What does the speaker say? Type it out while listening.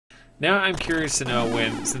Now I'm curious to know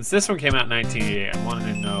when, since this one came out in 1988, I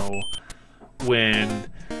wanted to know when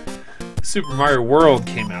Super Mario World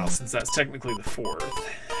came out, since that's technically the 4th.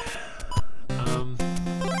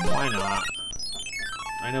 Why not?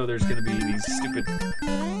 I know there's gonna be these stupid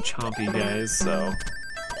chompy guys, so...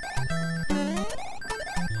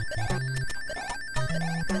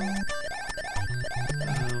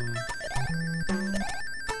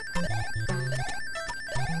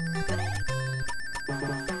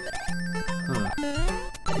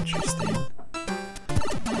 Interesting.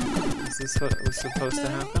 Is this what was supposed to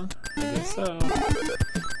happen? I guess so.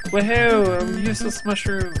 Woohoo! A useless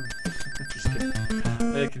mushroom! Just kidding.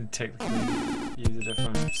 I can technically use it if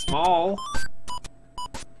I'm small.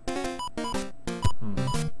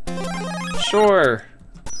 Sure!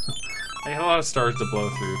 I have a lot of stars to blow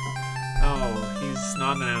through. Oh, he's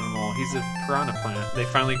not an animal. He's a piranha plant. They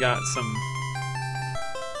finally got some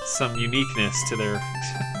uniqueness to their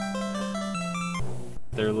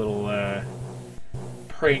their little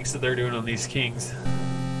pranks that they're doing on these kings.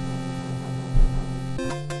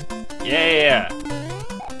 Yeah!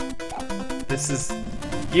 This is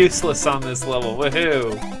useless on this level.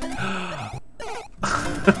 Woohoo!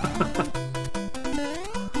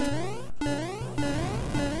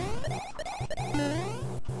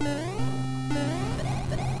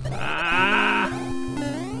 Ah!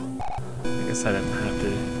 I guess I didn't have to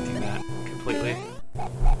do that completely.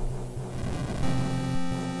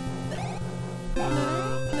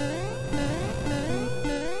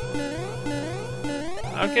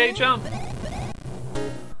 Okay, jump.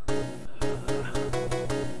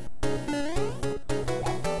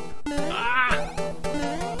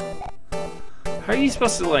 How are you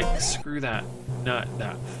supposed to, like, screw that nut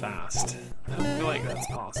that fast? I don't feel like that's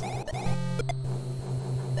possible.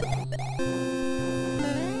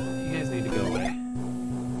 You guys need to go away.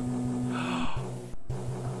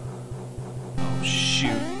 Oh,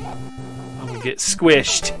 shoot. I'm gonna get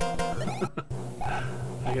squished.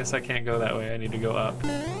 I guess I can't go that way. I need to go up.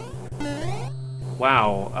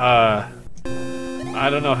 Wow. I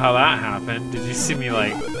don't know how that happened. Did you see me,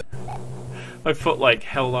 like... My foot, like,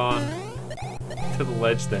 held on to the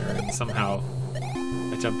ledge there, and somehow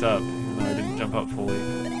I jumped up, even though I didn't jump up fully,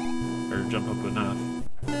 or jump up enough.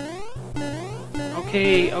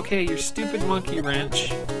 Okay, okay, you stupid monkey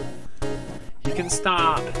wrench. You can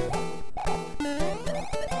stop.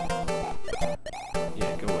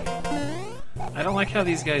 Yeah, go away. I don't like how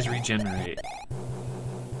these guys regenerate.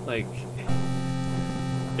 Like,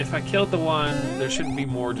 if I killed the one, there shouldn't be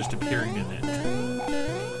more just appearing in it.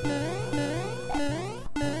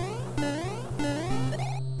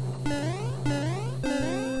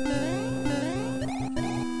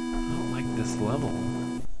 Level.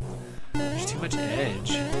 There's too much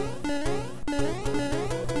edge.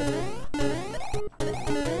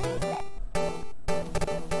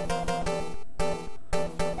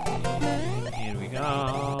 And here we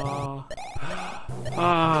go.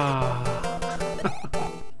 Ah.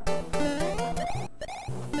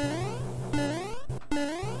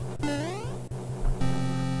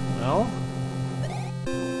 Well,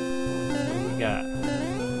 what do we got?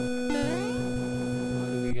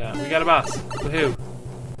 We got a boss. Woohoo!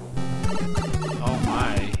 Oh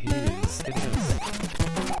my, he is hideous.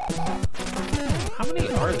 How many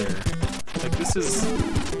are there? Like, this is...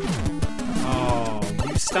 Oh,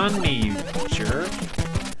 you stunned me, you jerk.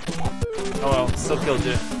 Oh well, still killed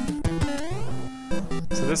you.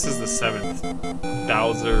 So this is the 7th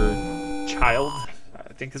Bowser child,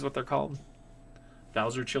 I think is what they're called.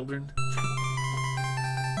 Bowser children.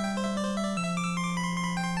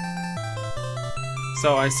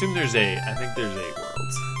 So I assume there's 8. I think there's 8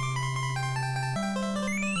 worlds.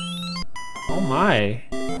 Oh my.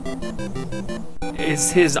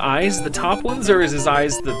 Is his eyes the top ones, or is his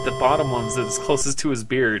eyes the bottom ones that's closest to his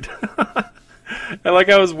beard? I like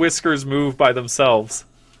how his whiskers move by themselves.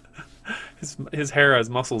 His hair has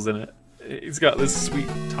muscles in it. He's got this sweet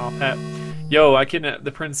top hat. Yo, I kidnapped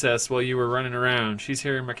the princess while you were running around. She's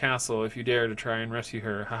here in my castle if you dare to try and rescue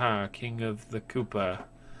her. Haha, king of the Koopa.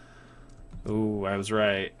 Ooh, I was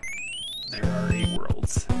right. There are 8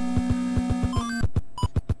 worlds.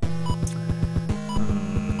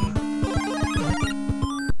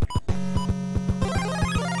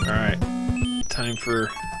 Alright. Time for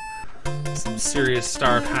some serious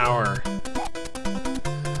star power.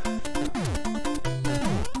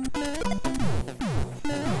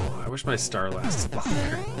 Oh, I wish my star lasted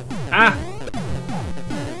longer. Ah!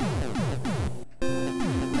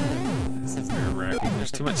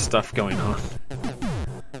 There's too much stuff going on.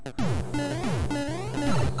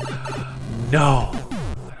 No!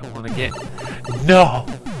 I don't want to get... No! I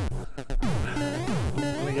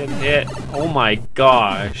don't want to Get hit. Oh my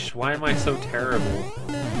gosh. Why am I so terrible?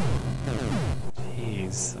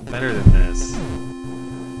 Jeez, I'm better than this.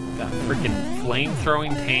 Got freaking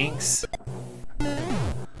flame-throwing tanks.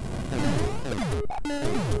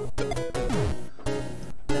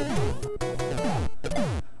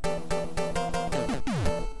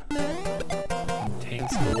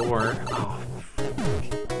 Tanks galore. Oh,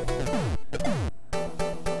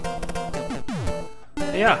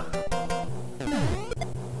 yeah.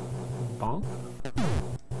 Bonk.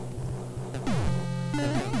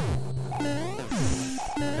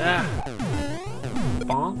 Ah.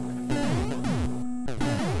 Bonk.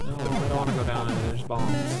 No, I don't want to go down there. There's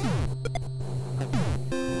bombs.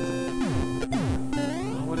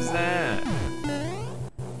 Oh, what is that?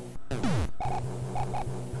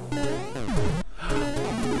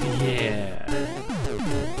 Yeah.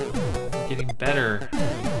 I'm getting better.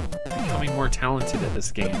 Becoming more talented at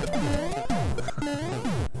this game.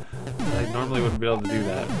 I normally wouldn't be able to do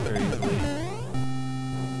that very easily.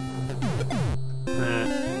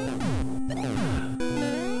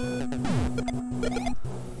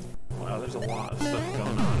 Wow, there's a lot of stuff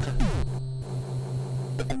going on.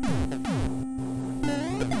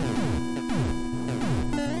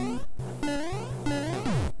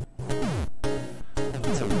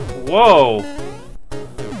 Whoa!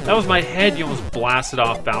 That was my head you almost blasted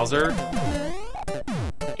off, Bowser.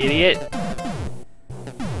 Idiot.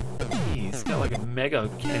 Jeez, got like a mega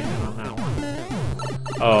cannon on that one.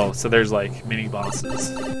 Oh, so there's like mini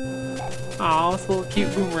bosses. Oh, this little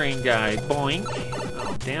cute boomerang guy. Boink.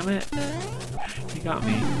 Oh, damn it. You got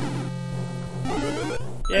me.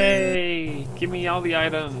 Yay! Give me all the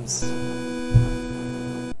items.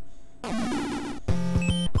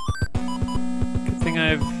 Good thing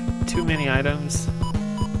I have too many items.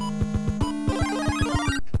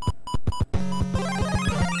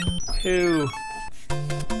 Ew.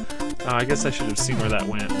 Oh, I guess I should have seen where that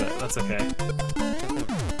went, but that's okay.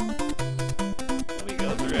 Let me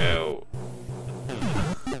go through.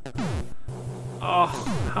 Oh,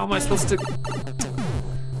 how am I supposed to...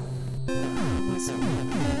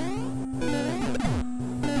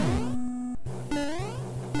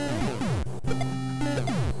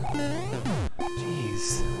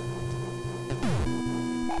 Jeez.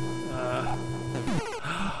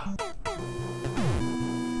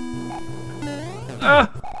 Ah!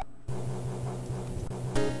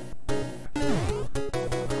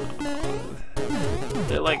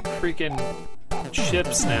 They're like freaking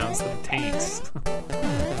ships now instead of tanks.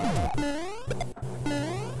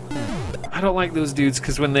 I don't like those dudes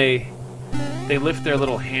because when they lift their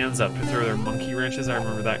little hands up to throw their monkey wrenches, I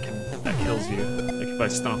remember that kills you. Like if I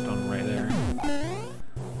stomped on them right there.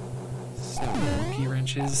 Monkey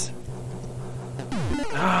wrenches.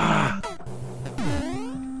 Ah!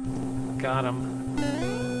 Got him.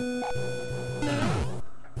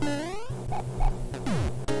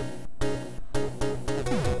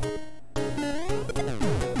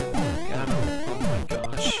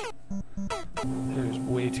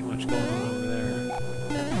 Too much going on over there.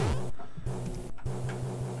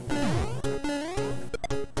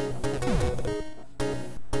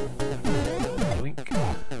 Blink. I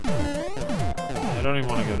don't even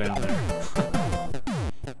want to go down there.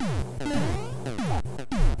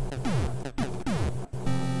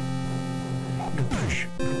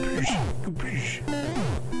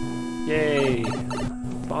 Yay!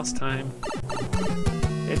 Boss time.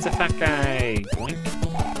 It's a fat guy. Boink.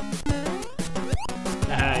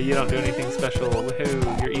 You don't do anything special.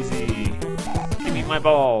 Woohoo, you're easy. Give me my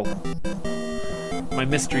ball. My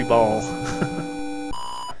mystery ball.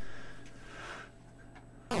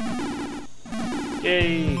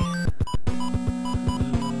 Yay.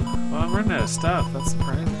 Well, I'm running out of stuff. That's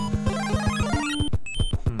surprising.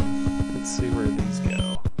 Let's see where these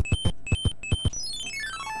go.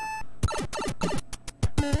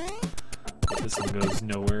 This one goes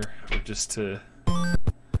nowhere. Or just to...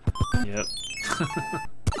 Yep.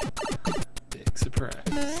 Big surprise.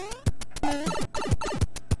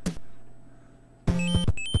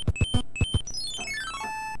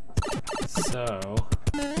 So,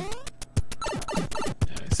 I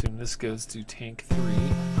assume this goes to tank 3.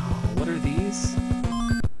 Oh, what are these?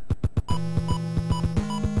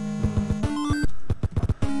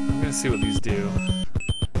 I'm gonna see what these do.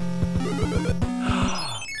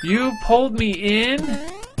 You pulled me in?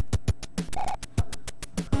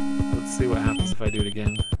 Let's see what happens if I do it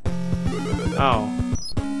again. Oh.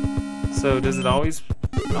 So does it always...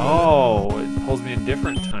 Oh, it pulls me in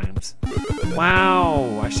different times.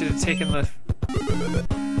 Wow, I should have taken the...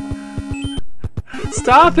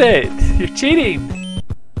 Stop it! You're cheating!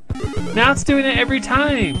 Now it's doing it every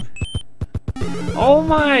time! Oh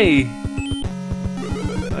my!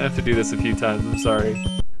 I have to do this a few times, I'm sorry.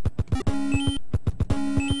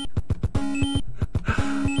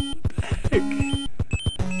 What the heck?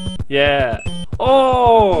 Yeah.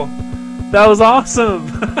 Oh! That was awesome!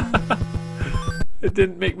 It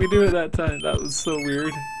didn't make me do it that time. That was so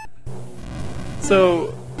weird.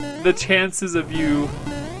 So, the chances of you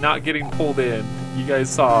not getting pulled in, you guys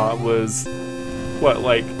saw, was, what,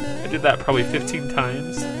 like, I did that probably 15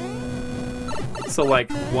 times? So, like,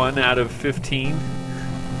 1 out of 15?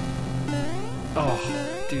 Oh,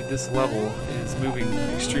 dude, this level is moving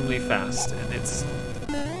extremely fast, and it's...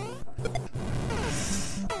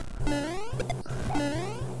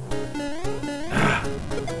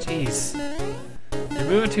 Jeez. You're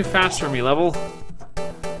moving too fast for me, level.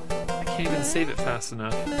 I can't even save it fast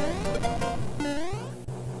enough.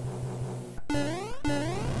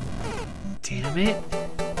 Damn it.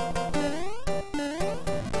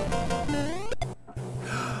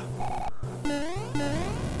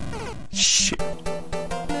 Shit. Like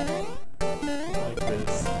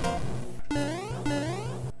this.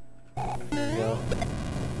 There we go.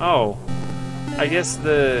 Oh. I guess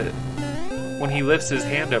when he lifts his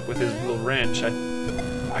hand up with his little wrench,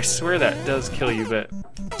 I swear that does kill you, but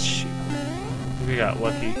shoot. We got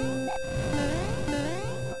lucky.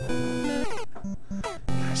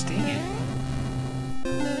 Gosh dang it.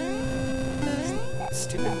 These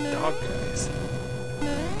stupid dog guys.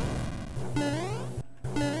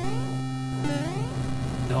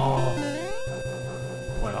 No.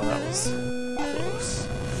 Wow, that was close.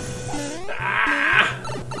 Ah!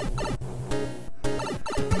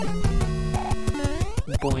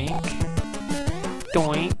 Boink.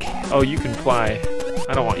 Doink. Oh, you can fly.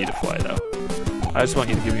 I don't want you to fly, though. I just want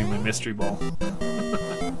you to give me my mystery ball.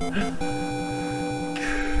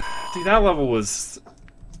 Dude, that level was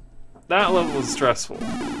stressful.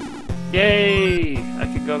 Yay! I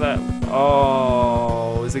could go that...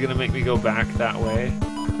 Oh, is it gonna make me go back that way?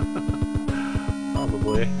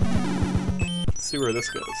 Probably. Let's see where this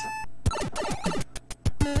goes.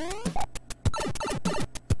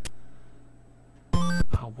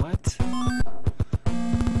 Oh, what?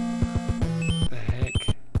 The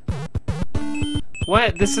heck?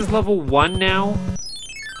 What? This is level 1 now?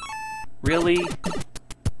 Really?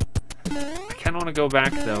 I kinda wanna go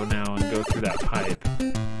back though now and go through that pipe.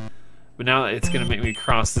 But now it's gonna make me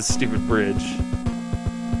cross this stupid bridge.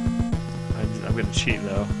 I'm gonna cheat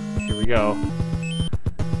though. Here we go.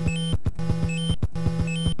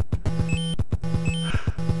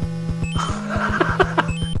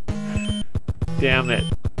 Damn it.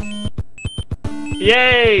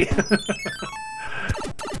 Yay!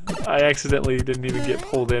 I accidentally didn't even get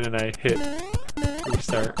pulled in and I hit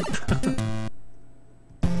restart.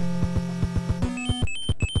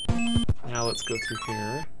 Now let's go through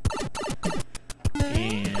here.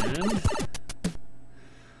 And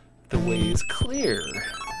the way is clear.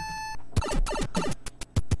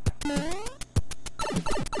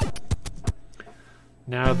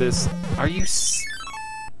 Now this... Are you... You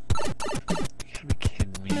gotta be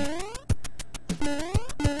kidding me.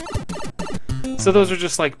 So those are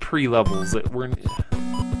just like pre-levels that weren't...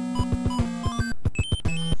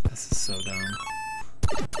 This is so dumb.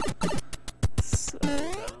 So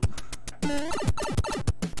dumb.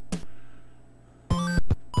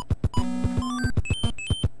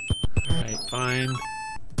 Alright, fine.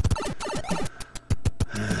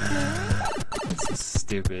 This is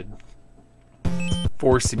stupid.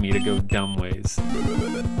 Forcing me to go dumb ways.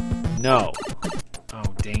 No! Oh,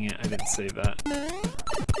 dang it, I didn't save that. I'll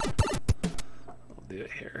do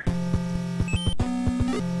it here.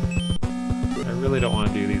 I really don't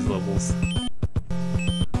want to do these levels.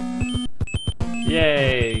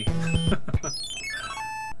 Yay!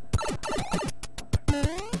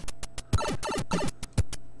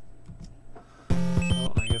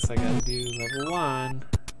 Well, I guess I gotta do level 1.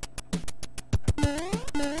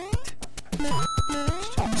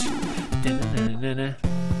 Da-na-na-na-na.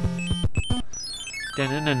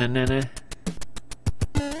 Da-na-na-na-na.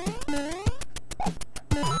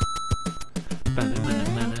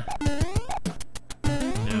 Ba-na-na-na-na.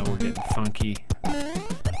 Now we're getting funky.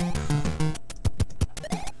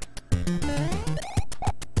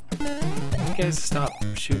 You guys stop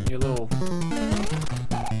shooting your little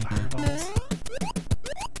fireballs.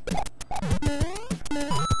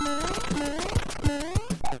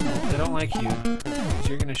 They don't like you, because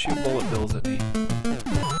you're gonna shoot bullet bills at me.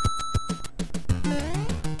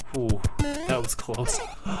 Ooh, that was close.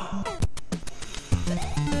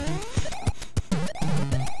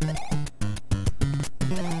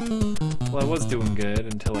 Well, I was doing good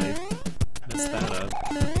until I messed that up.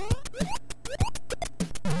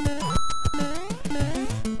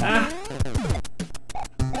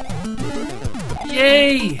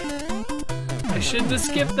 Yay! I shouldn't have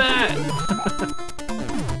skipped that!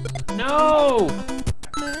 No!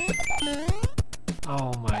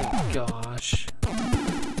 Oh my gosh.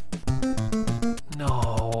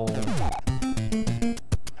 No.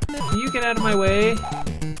 Can you get out of my way?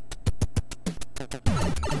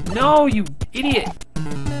 No, you idiot!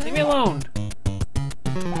 Leave me alone!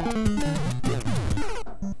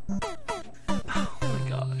 Oh my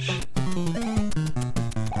gosh.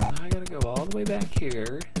 Now I gotta go all the way back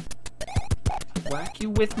here. Whack you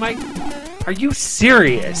with my... Are you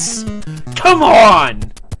serious? Come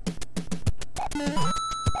on!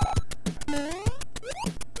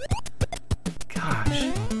 Gosh.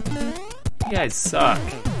 You guys suck.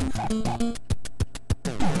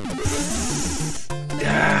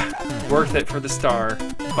 Worth it for the star.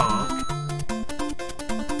 Bonk.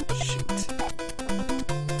 Shoot.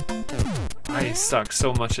 I suck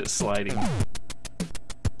so much at sliding.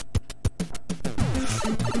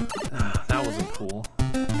 That wasn't cool.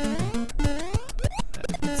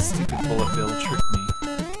 That stupid bullet bill tricked me.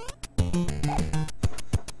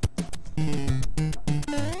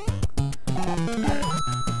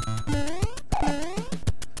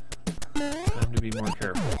 Time to be more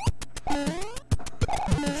careful.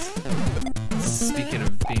 Speaking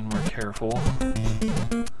of being more careful.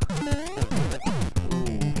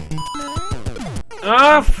 Ooh.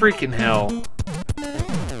 Ah, freaking hell.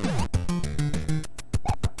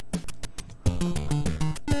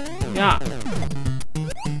 Yeah.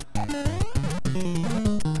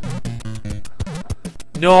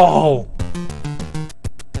 No!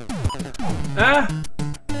 Ah!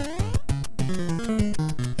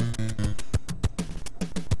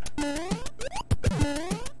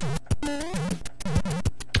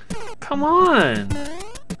 Come on!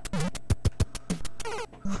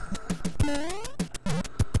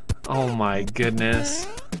 Oh my goodness.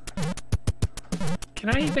 Can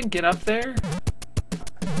I even get up there?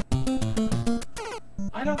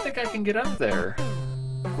 I don't think I can get up there.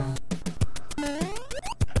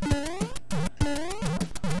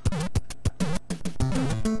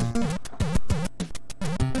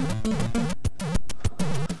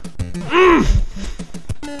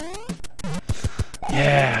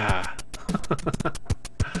 Yeah.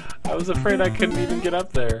 I was afraid I couldn't even get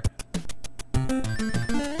up there.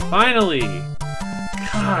 Finally!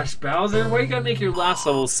 Gosh, Bowser, why you gotta make your last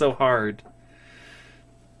levels so hard?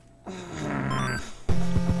 I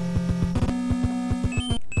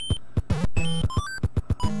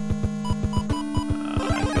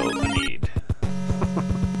feel the need.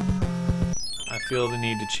 I feel the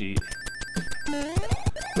need to cheat.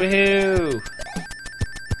 Woohoo!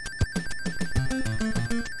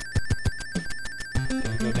 Can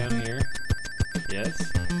I go down here? Yes?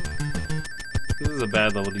 This is a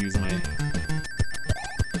bad level to use my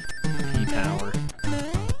P-power.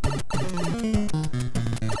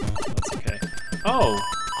 That's okay. Oh!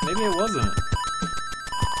 Maybe it wasn't.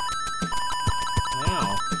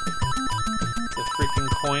 Wow. It's a freaking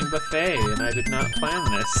coin buffet, and I did not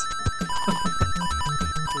plan this.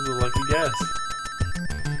 This is a lucky guess.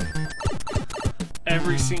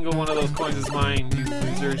 Every single one of those coins is mine, you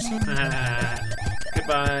losers.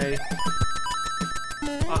 Goodbye.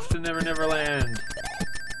 Off to Never Never Land.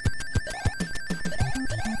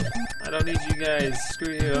 I don't need you guys.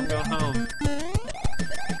 Screw you, I'm going home.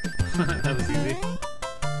 That was easy.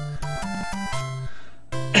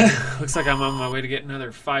 Looks like I'm on my way to get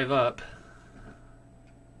another 5 up.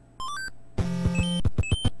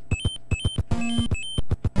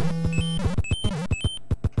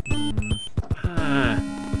 I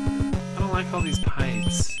don't like all these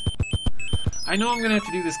pipes. I know I'm gonna have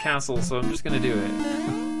to do this castle, so I'm just gonna do it.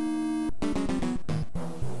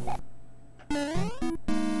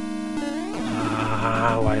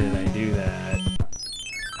 Why did I do that?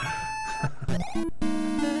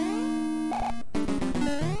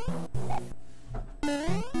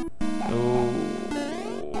 Oh.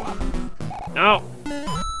 No!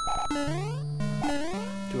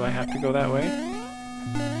 Do I have to go that way?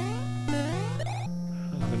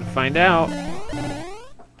 I'm gonna find out.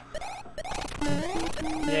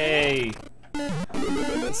 Yay!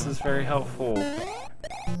 This is very helpful.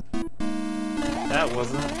 That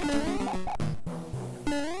wasn't.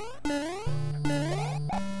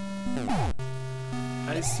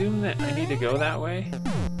 I assume that I need to go that way?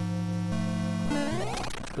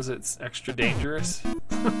 Because it's extra dangerous?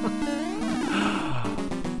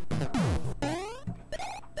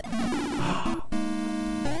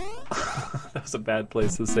 That was a bad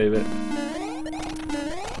place to save it.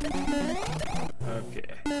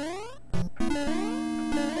 Okay.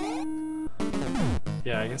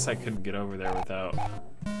 Yeah, I guess I couldn't get over there without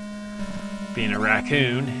being a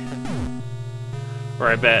raccoon. Or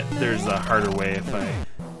I bet there's a harder way if I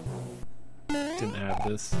didn't have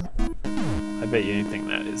this. I bet you anything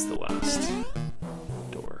that is the last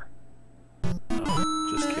door.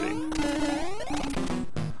 Oh, just kidding.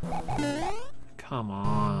 Come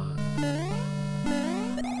on.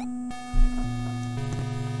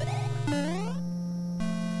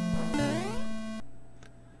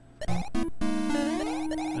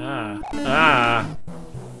 Ah.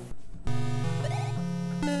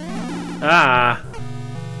 Ah.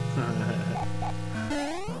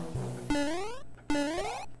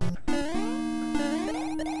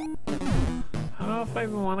 I don't know if I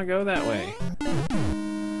even want to go that way.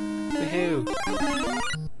 Woohoo.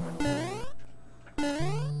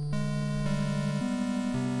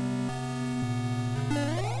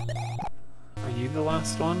 Are you the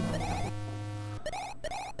last one?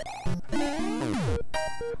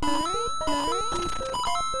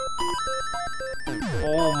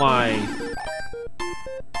 Oh my.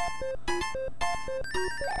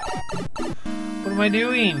 What am I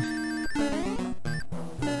doing?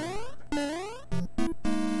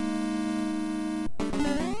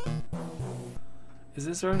 Is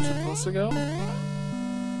this where I'm supposed to go?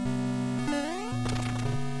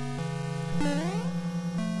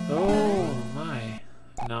 Oh my.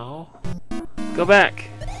 No. Go back.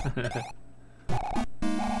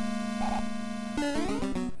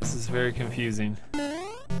 This is very confusing.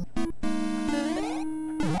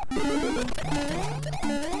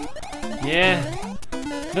 Yeah.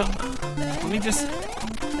 No. Let me just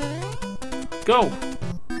go.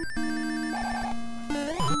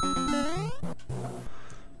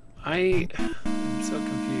 I'm so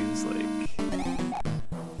confused. Like,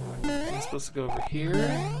 am I supposed to go over here?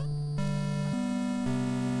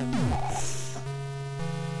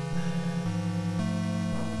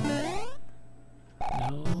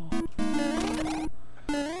 No.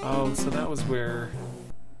 Oh, so that was where.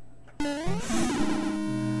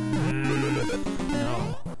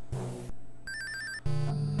 No.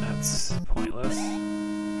 That's pointless.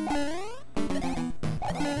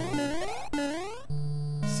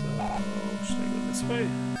 So, should I go this way?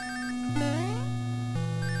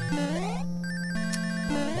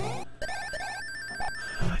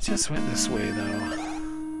 I just went this way though.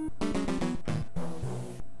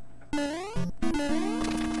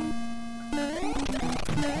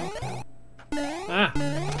 Ah!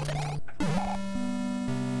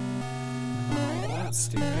 Oh, that's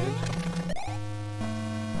stupid.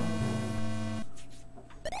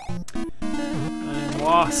 I'm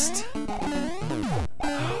lost.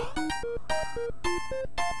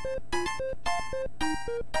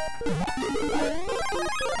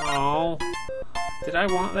 Oh, did I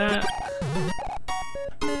want that?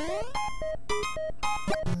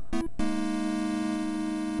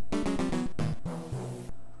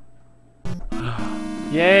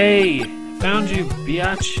 Yay! Found you,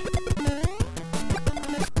 biatch.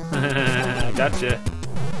 Gotcha.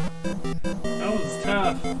 That was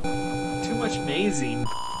tough. Too much mazing.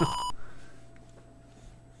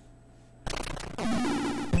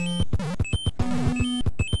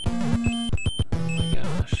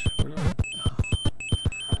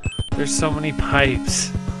 There's so many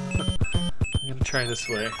pipes. I'm gonna try this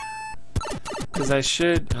way. Because I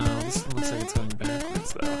should... Oh, this one looks like it's going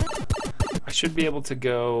backwards, though. I should be able to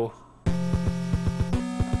go... No,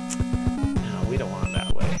 we don't want it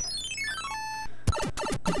that way.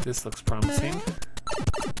 This looks promising.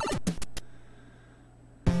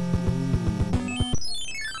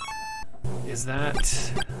 Is that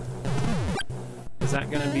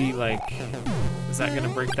gonna be like... Is that gonna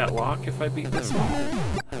break that lock if I beat this one?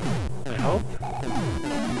 I hope.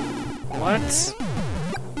 What?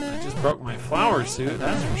 I just broke my flower suit,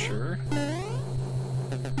 that's for sure.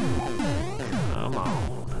 Come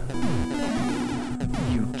on.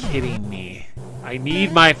 You kidding me? I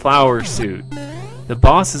need my flower suit. The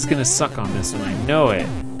boss is gonna suck on this one, I know it.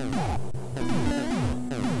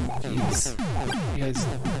 Jeez. You guys...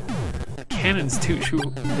 Cannons they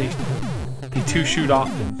too shoot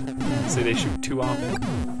often. Say they shoot too often.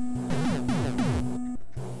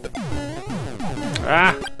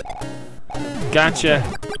 Ah! Gotcha!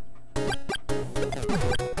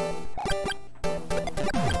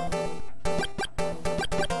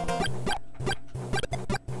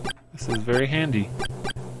 This is very handy.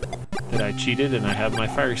 That I cheated and I have my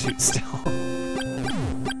fire suit still.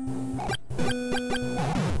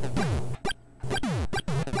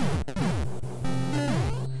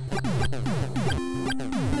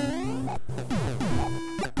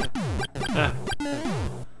 Ah.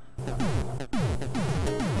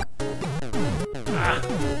 Ah.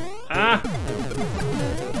 Ah.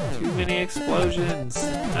 Too many explosions.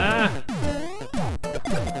 Ah!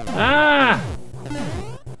 Ah!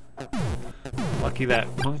 Lucky that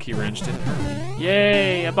monkey wrench didn't hurt me.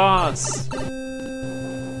 Yay, a boss! Oh,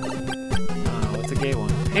 what's a gay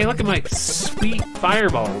one? Hey, look at my sweet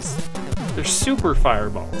fireballs. They're super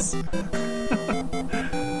fireballs.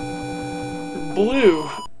 Blue.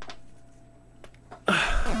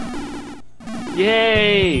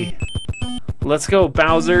 Yay! Let's go,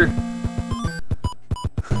 Bowser.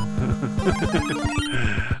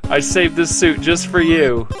 I saved this suit just for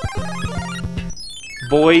you.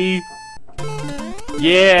 Boy.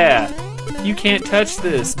 Yeah! You can't touch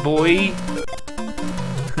this, boy.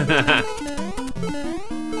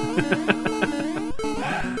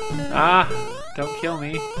 Ah, don't kill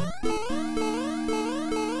me.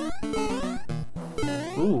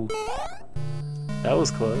 Ooh. That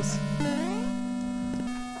was close.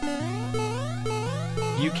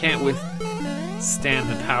 You can't withstand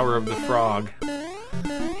the power of the frog.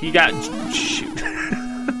 He got... shoot.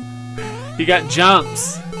 He got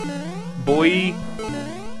jumps. Boy.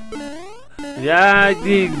 Yeah, I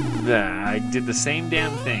did the same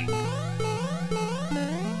damn thing.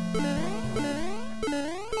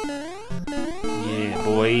 Yeah,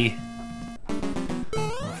 boy.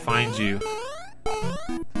 I'll find you.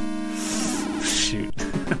 Shoot.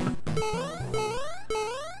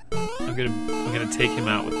 I'm gonna take him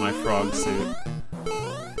out with my frog suit.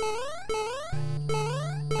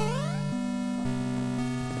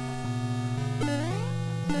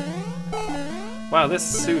 Wow, this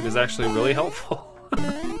suit is actually really helpful.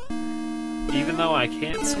 Even though I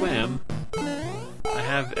can't swim, I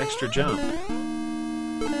have extra jump.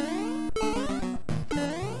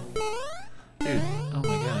 Dude, oh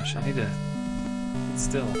my gosh, I need to sit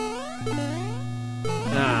still.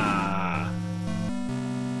 Ah.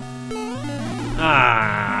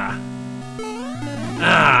 Ah.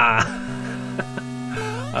 Ah.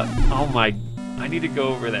 Oh my, I need to go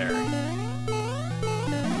over there.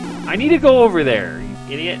 I need to go over there, you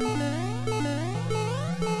idiot.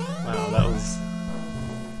 Wow, that was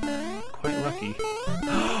quite lucky.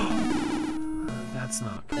 That's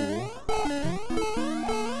not cool.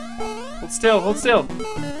 Hold still, hold still.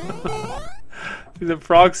 The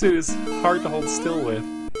frog suit is hard to hold still with.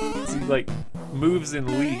 He like moves and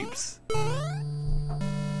leaps.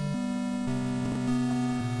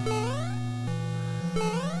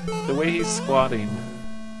 The way he's squatting,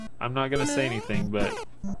 I'm not gonna say anything, but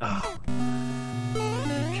oh,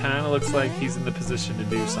 he kind of looks like he's in the position to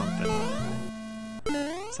do something.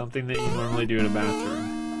 Something that you normally do in a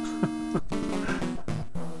bathroom.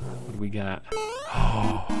 What do we got?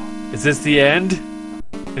 Oh, is this the end?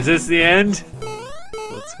 Is this the end?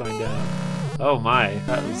 Let's find out. Oh my,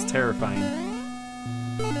 that was terrifying.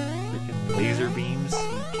 Freaking laser beams.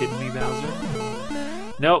 You kidding me, Bowser?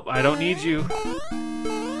 Nope, I don't need you.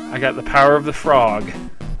 I got the power of the frog.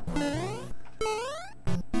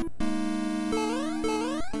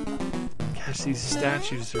 Gosh, these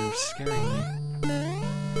statues are scaring me.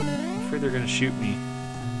 I'm afraid they're gonna shoot me.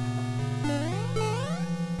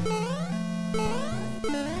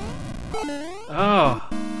 Oh.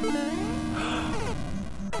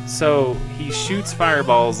 So he shoots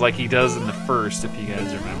fireballs like he does in the first, if you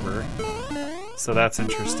guys remember. So that's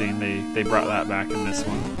interesting. They brought that back in this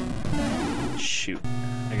one. Shoot.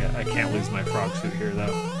 I can't lose my frog suit here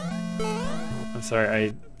though. I'm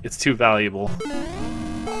sorry, it's too valuable.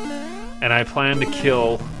 And I plan to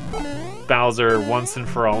kill Bowser once and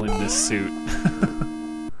for all in this suit.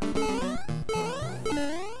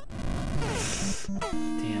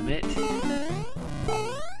 Damn it.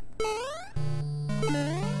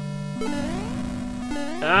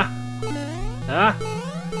 Ah! Ah!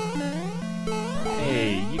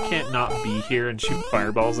 Hey, you can't not be here and shoot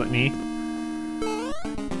fireballs at me.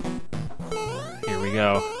 Here we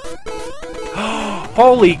go.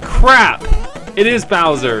 Holy crap! It is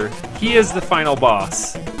Bowser. He is the final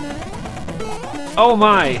boss. Oh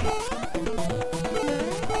my!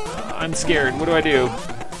 I'm scared. What do I do?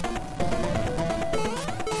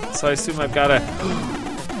 So I assume I've gotta...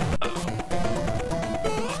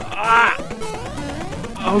 Ah!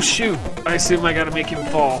 Oh shoot! I assume I gotta make him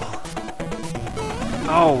fall.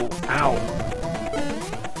 Oh, ow.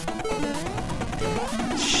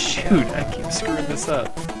 Shoot, I keep screwing this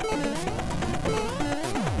up.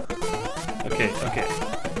 Okay, okay.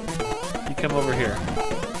 You come over here.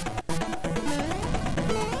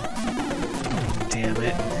 Damn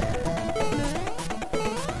it.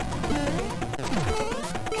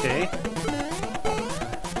 Okay.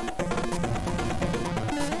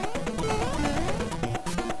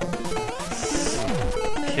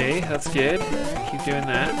 Okay, that's good. Keep doing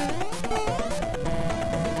that.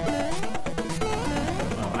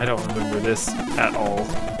 I don't remember this at all.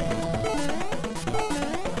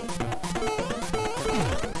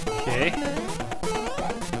 Okay.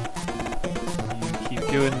 You keep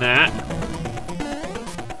doing that.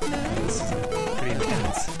 This is pretty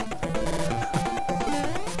intense.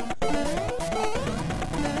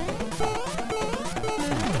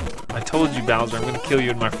 I told you, Bowser, I'm gonna kill you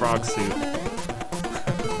in my frog suit.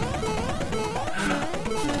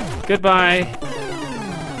 Goodbye.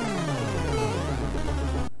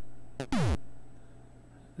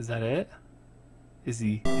 Is that it? Is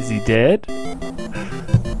he dead?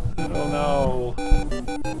 Oh no.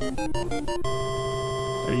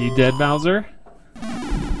 Are you dead, Bowser?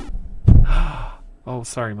 Oh,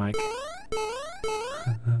 sorry, Mike.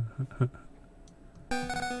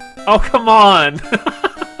 Oh, come on!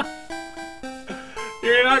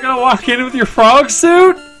 You're not gonna walk in with your frog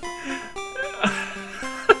suit?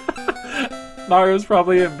 Mario's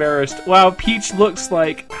probably embarrassed. Wow, Peach looks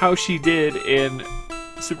like how she did in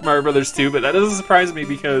Super Mario Bros. 2, but that doesn't surprise me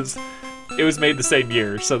because it was made the same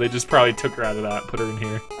year, so they just probably took her out of that and put her in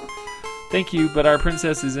here. Thank you, but our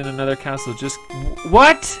princess is in another castle. Just...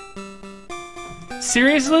 What?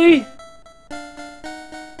 Seriously?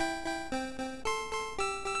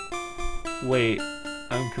 Wait,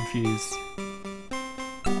 I'm confused.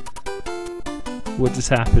 What just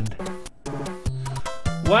happened?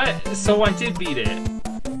 What? So I did beat it.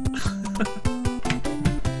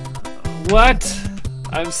 What?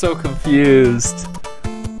 I'm so confused.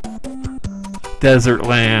 Desert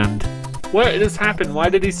Land. What just happened? Why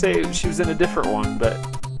did he say she was in a different one? But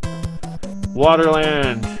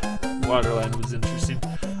Waterland. Waterland was interesting.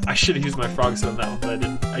 I should have used my frog suit on that one, but I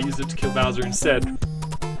didn't. I used it to kill Bowser instead.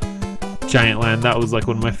 Giant Land. That was like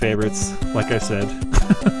one of my favorites, like I said.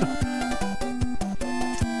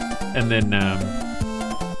 And then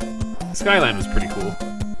Skyland was pretty cool.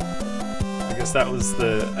 I guess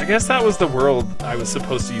that was the world I was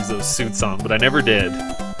supposed to use those suits on, but I never did.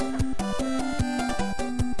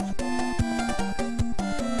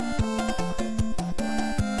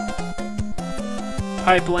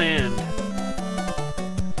 Pipeland.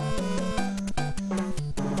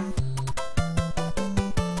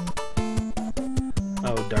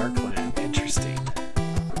 Oh, Darkland. Interesting.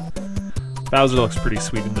 Bowser looks pretty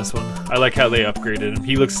sweet in this one. I like how they upgraded him.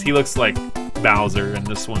 He looks like Bowser in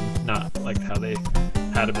this one, not like how they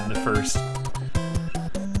had him in the first.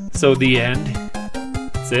 So the end.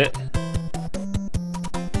 That's it.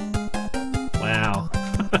 Wow.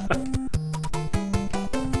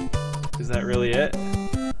 Is that really it?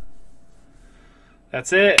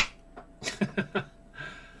 That's it.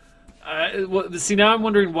 Well, see, now I'm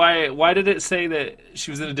wondering why did it say that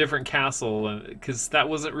she was in a different castle? Because that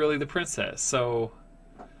wasn't really the princess. So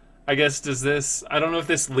I guess I don't know if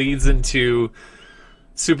this leads into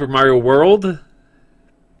Super Mario World,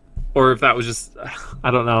 or if that was just,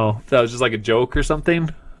 I don't know, if that was just like a joke or something.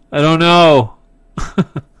 I don't know.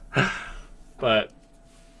 But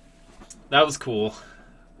that was cool.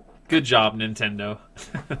 Good job, Nintendo.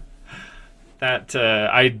 That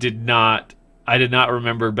I did not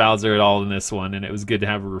remember Bowser at all in this one, and it was good to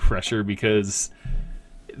have a refresher because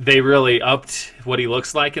they really upped what he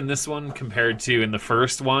looks like in this one compared to in the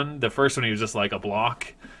first one. The first one he was just like a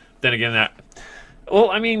block. Then again,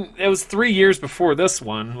 well, I mean, it was 3 years before this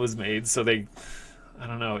one was made, so I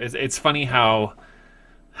don't know. It's funny how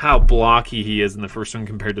blocky he is in the first one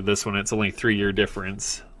compared to this one. It's only a 3-year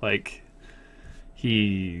difference. Like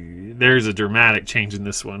there's a dramatic change in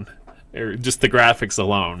this one, just the graphics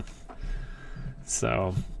alone.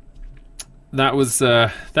 So that was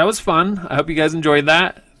fun. I hope you guys enjoyed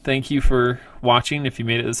that. Thank you for watching if you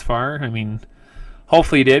made it this far. I mean,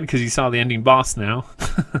 hopefully you did because you saw the ending boss now.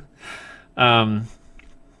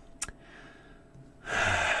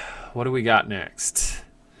 What do we got next?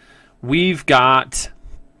 We've got,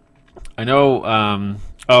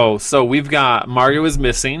 so we've got Mario is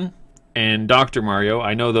Missing and Dr. Mario.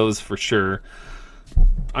 I know those for sure.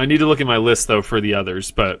 I need to look at my list though for the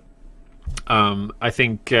others, but I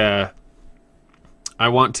think I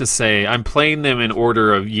want to say I'm playing them in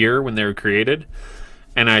order of year when they were created,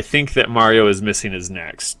 and I think that Mario is Missing is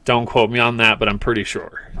next. Don't quote me on that, but I'm pretty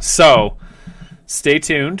sure. So stay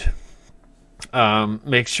tuned.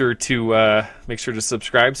 Make sure to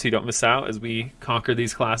subscribe so you don't miss out as we conquer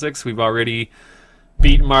these classics. We've already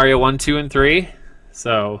beaten Mario 1, 2, and 3,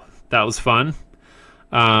 so that was fun.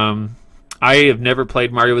 I have never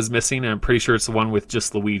played Mario is Missing, and I'm pretty sure it's the one with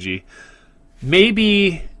just Luigi.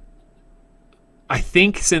 Maybe, I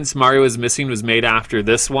think since Mario is Missing was made after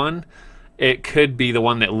this one, it could be the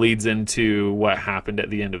one that leads into what happened at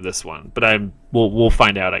the end of this one. But we'll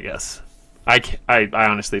find out, I guess. I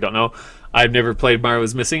honestly don't know. I've never played Mario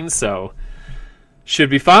Missing, so should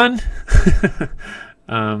be fun.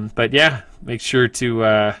 But yeah, make sure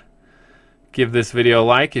to give this video a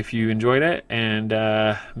like if you enjoyed it,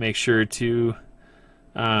 and make sure to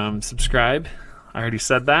subscribe. I already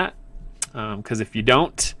said that, because if you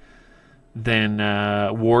don't, then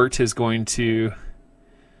Wart is going to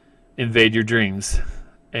invade your dreams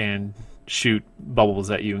and shoot bubbles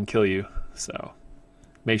at you and kill you. So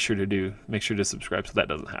make sure to subscribe so that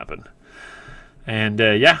doesn't happen. And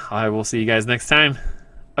yeah, I will see you guys next time.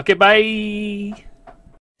 Okay, bye.